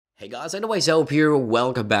Hey guys, iOS Help here.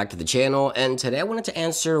 Welcome back to the channel. And today I wanted to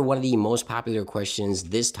answer one of the most popular questions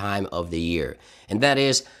this time of the year. And that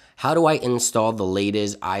is, how do I install the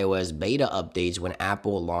latest iOS beta updates when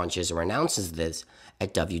Apple launches or announces this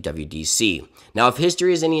at WWDC? Now, if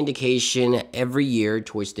history is any indication, every year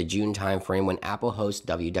towards the June timeframe when Apple hosts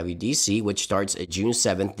WWDC, which starts June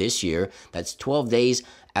 7th this year, that's 12 days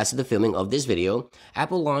as of the filming of this video,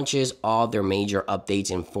 Apple launches all their major updates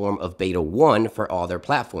in form of Beta 1 for all their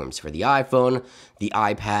platforms, for the iPhone, the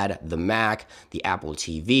iPad, the Mac, the Apple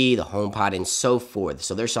TV, the HomePod, and so forth.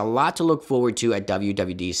 So there's a lot to look forward to at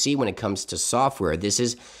WWDC when it comes to software. This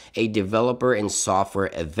is a developer and software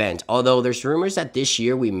event. Although there's rumors that this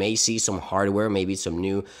year we may see some hardware, maybe some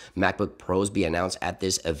new MacBook Pros be announced at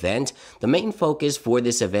this event, the main focus for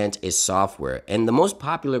this event is software. And the most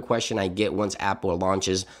popular question I get once Apple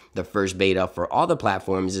launches the first beta for all the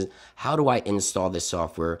platforms is, how do I install this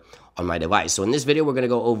software on my device? So in this video, we're going to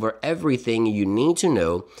go over everything you need to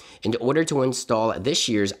know in order to install this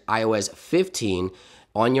year's iOS 15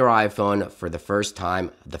 on your iPhone for the first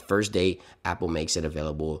time, the first day Apple makes it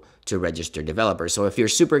available to registered developers. So if you're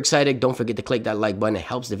super excited, don't forget to click that like button. It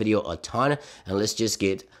helps the video a ton. And let's just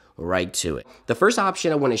get right to it. The first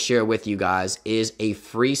option I want to share with you guys is a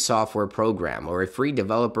free software program or a free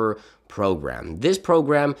developer program. This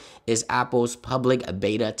program is Apple's public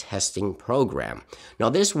beta testing program. Now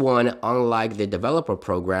this one, unlike the developer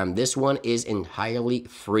program, this one is entirely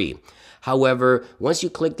free. However, once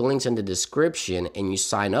you click the links in the description and you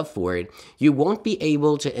sign up for it, you won't be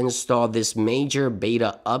able to install this major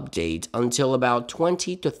beta update until about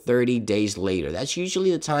 20 to 30 days later. That's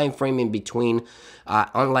usually the time frame in between.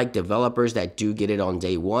 Unlike developers that do get it on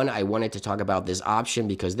day one, I wanted to talk about this option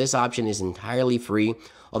because this option is entirely free.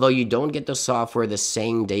 Although you don't get the software the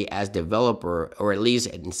same day as developer, or at least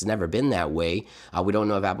it's never been that way. We don't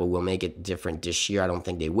know if Apple will make it different this year. I don't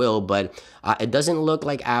think they will, but it doesn't look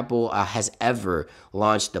like Apple has ever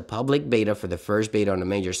launched the public beta for the first beta on the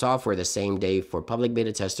major software the same day for public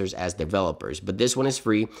beta testers as developers. But this one is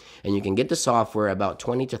free, and you can get the software about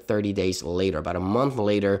 20 to 30 days later, about a month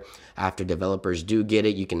later after developers do get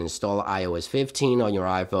it. You can install iOS 15 on your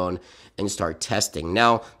iPhone and start testing.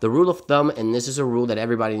 Now, the rule of thumb, and this is a rule that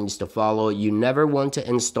everybody needs to follow, you never want to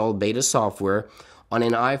install beta software on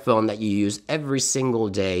an iPhone that you use every single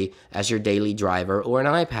day as your daily driver or an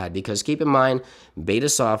iPad, because keep in mind, beta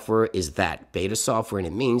software is that beta software, and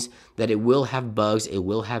it means that it will have bugs, it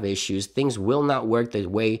will have issues, things will not work the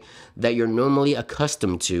way that you're normally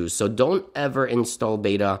accustomed to. So don't ever install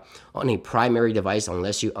beta on a primary device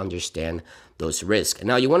unless you understand those risks.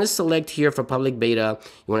 Now you want to select here for public beta,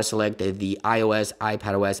 you want to select the iOS,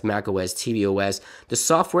 iPadOS, macOS, tvOS, the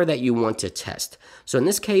software that you want to test. So in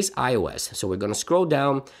this case, iOS. So we're going to scroll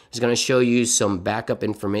down. It's going to show you some backup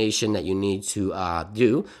information that you need to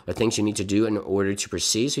do, or things you need to do in order to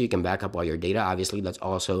proceed so you can back up all your data. Obviously, that's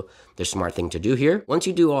also the smart thing to do here. Once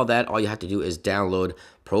you do all that, all you have to do is download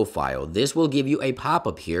Profile. This will give you a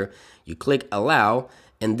pop-up here. You click Allow,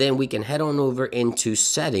 and then we can head on over into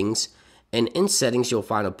Settings. And in Settings, you'll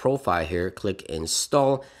find a profile here. Click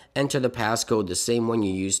Install, enter the passcode, the same one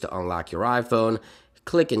you used to unlock your iPhone.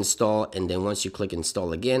 Click Install, and then once you click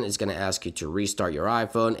Install again, it's going to ask you to restart your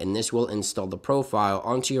iPhone, and this will install the profile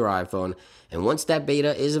onto your iPhone. And once that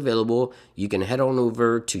beta is available, you can head on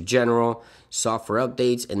over to General, Software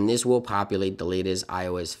Updates, and this will populate the latest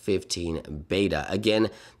iOS 15 beta. Again,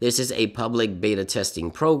 this is a public beta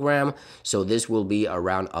testing program, so this will be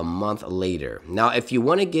around a month later. Now, if you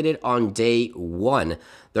want to get it on day one,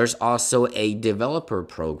 there's also a developer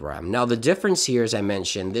program. Now, the difference here, as I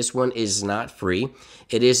mentioned, this one is not free.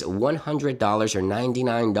 It is $100 or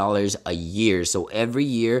 $99 a year. So every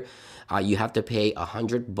year, you have to pay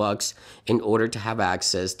 $100 in order to have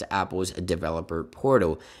access to Apple's developer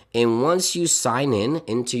portal. And once you sign in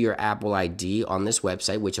into your Apple ID on this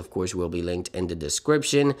website, which of course will be linked in the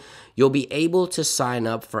description, you'll be able to sign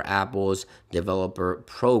up for Apple's developer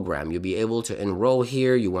program. You'll be able to enroll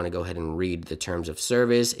here. You want to go ahead and read the terms of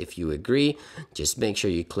service. If you agree, just make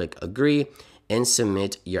sure you click agree and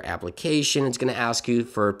submit your application. It's going to ask you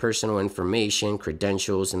for personal information,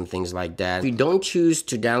 credentials, and things like that. If you don't choose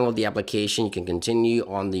to download the application, you can continue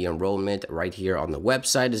on the enrollment right here on the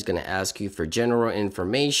website. It's going to ask you for general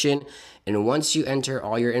information. And once you enter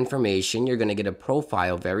all your information, you're going to get a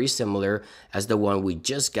profile very similar as the one we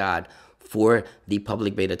just got for the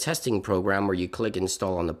public beta testing program, where you click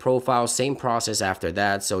install on the profile. Same process after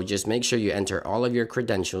that. So just make sure you enter all of your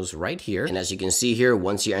credentials right here. And as you can see here,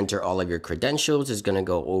 once you enter all of your credentials, it's going to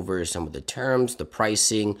go over some of the terms, the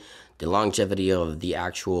pricing, the longevity of the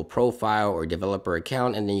actual profile or developer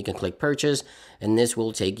account, and then you can click purchase, and this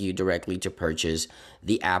will take you directly to purchase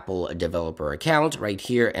the Apple developer account. Right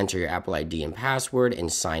here, enter your Apple ID and password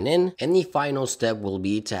and sign in. And the final step will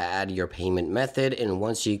be to add your payment method, and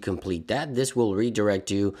once you complete that, this will redirect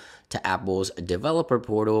you to Apple's developer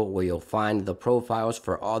portal where you'll find the profiles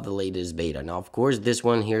for all the latest beta. Now, of course, this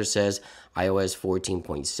one here says iOS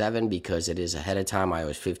 14.7 because it is ahead of time.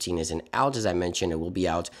 iOS 15 isn't out. As I mentioned, it will be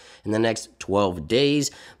out in the next 12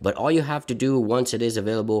 days. But all you have to do once it is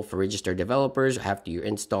available for registered developers, after you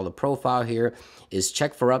install the profile here, is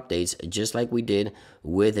check for updates, just like we did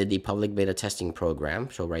with the public beta testing program.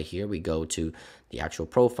 So right here, we go to the actual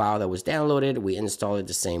profile that was downloaded. We install it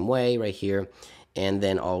the same way right here. And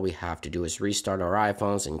then all we have to do is restart our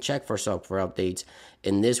iPhones and check for software updates.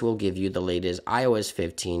 And this will give you the latest iOS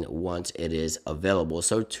 15 once it is available.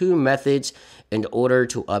 So 2 methods in order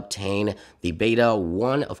to obtain the beta.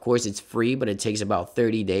 One, of course, it's free, but it takes about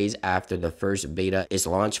 30 days after the first beta is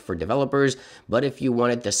launched for developers. But if you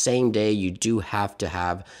want it the same day, you do have to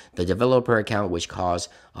have the developer account, which costs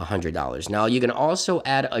 $100. Now, you can also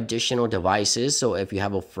add additional devices. So if you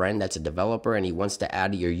have a friend that's a developer and he wants to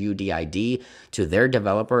add your UDID to their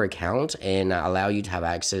developer account and allow you to have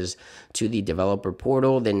access to the developer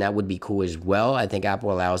portal, then that would be cool as well. I think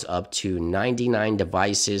Apple allows up to 99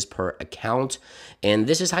 devices per account. And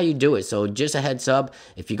this is how you do it. So just a heads up,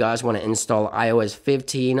 if you guys want to install iOS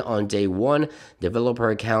 15 on day 1,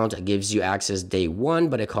 developer account gives you access day 1,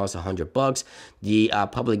 but it costs $100. The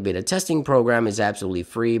public beta testing program is absolutely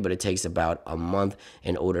free, but it takes about a month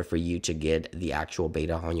in order for you to get the actual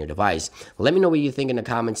beta on your device. Let me know what you think in the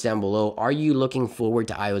comments down below. Are you looking forward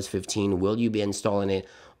to iOS 15? Will you be installing it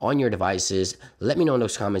on your devices? Let me know in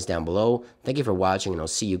those comments down below. Thank you for watching, and I'll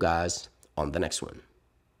see you guys on the next one.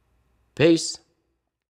 Peace.